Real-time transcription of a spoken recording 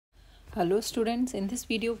Hello students, in this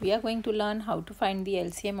video we are going to learn how to find the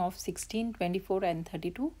LCM of 16, 24 and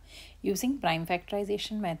 32 using prime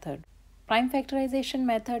factorization method. Prime factorization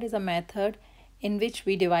method is a method in which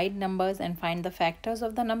we divide numbers and find the factors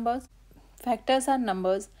of the numbers. Factors are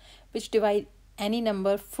numbers which divide any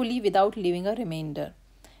number fully without leaving a remainder.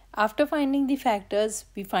 After finding the factors,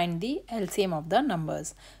 we find the LCM of the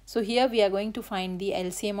numbers. So here we are going to find the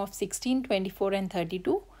LCM of 16, 24 and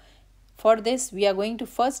 32. For this, we are going to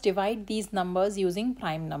first divide these numbers using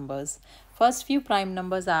prime numbers. First few prime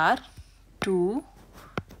numbers are 2,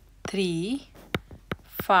 3,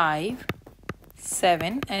 5,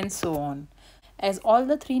 7 and so on. As all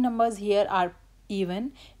the three numbers here are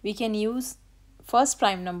even, we can use first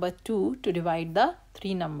prime number 2 to divide the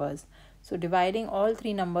three numbers. So dividing all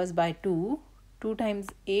three numbers by 2, 2 times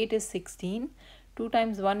 8 is 16, 2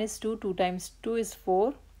 times 1 is 2, 2 times 2 is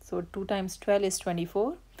 4, so 2 times 12 is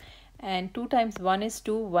 24. And 2 times 1 is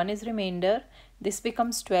 2, 1 is remainder. This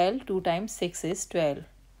becomes 12, 2 times 6 is 12.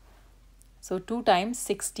 So 2 times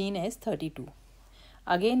 16 is 32.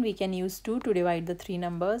 Again we can use 2 to divide the three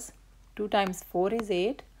numbers. 2 times 4 is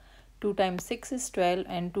 8, 2 times 6 is 12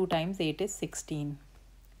 and 2 times 8 is 16.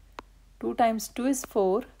 2 times 2 is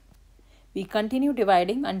 4. We continue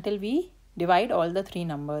dividing until we divide all the three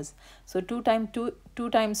numbers. So 2 times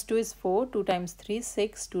 2 is 4, 2 times 3 is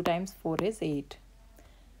 6, 2 times 4 is 8.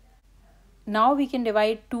 Now we can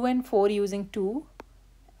divide 2 and 4 using 2.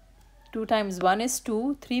 2 times 1 is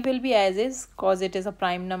 2. 3 will be as is because it is a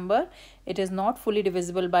prime number. It is not fully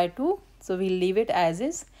divisible by 2. So we'll leave it as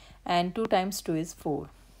is. And 2 times 2 is 4.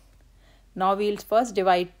 Now we'll first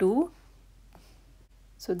divide 2.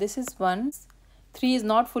 So this is 1. 3 is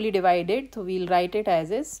not fully divided. So we'll write it as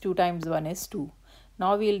is. 2 times 1 is 2.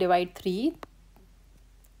 Now we'll divide 3.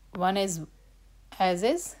 1 is as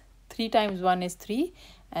is. 3 times 1 is 3.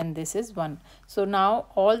 And this is 1. So now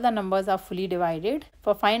all the numbers are fully divided.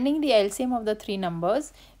 For finding the LCM of the three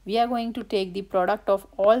numbers, we are going to take the product of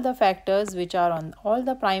all the factors which are on all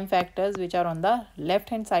the prime factors which are on the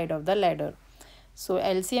left hand side of the ladder. So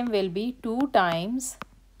LCM will be 2 times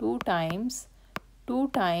 2 times 2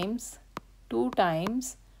 times 2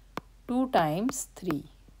 times 2 times 3.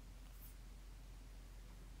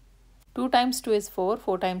 2 times 2 is 4,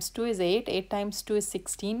 4 times 2 is 8, 8 times 2 is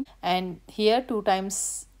 16 and here 2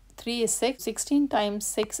 times 3 is 6, 16 times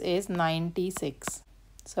 6 is 96.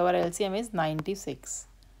 So our LCM is 96.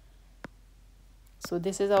 So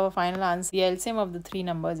this is our final answer. The LCM of the three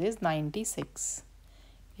numbers is 96.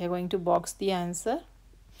 We are going to box the answer.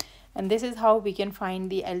 And this is how we can find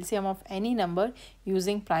the LCM of any number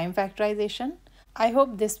using prime factorization. I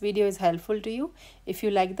hope this video is helpful to you. If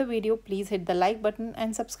you like the video, please hit the like button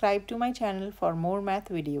and subscribe to my channel for more math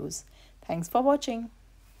videos. Thanks for watching.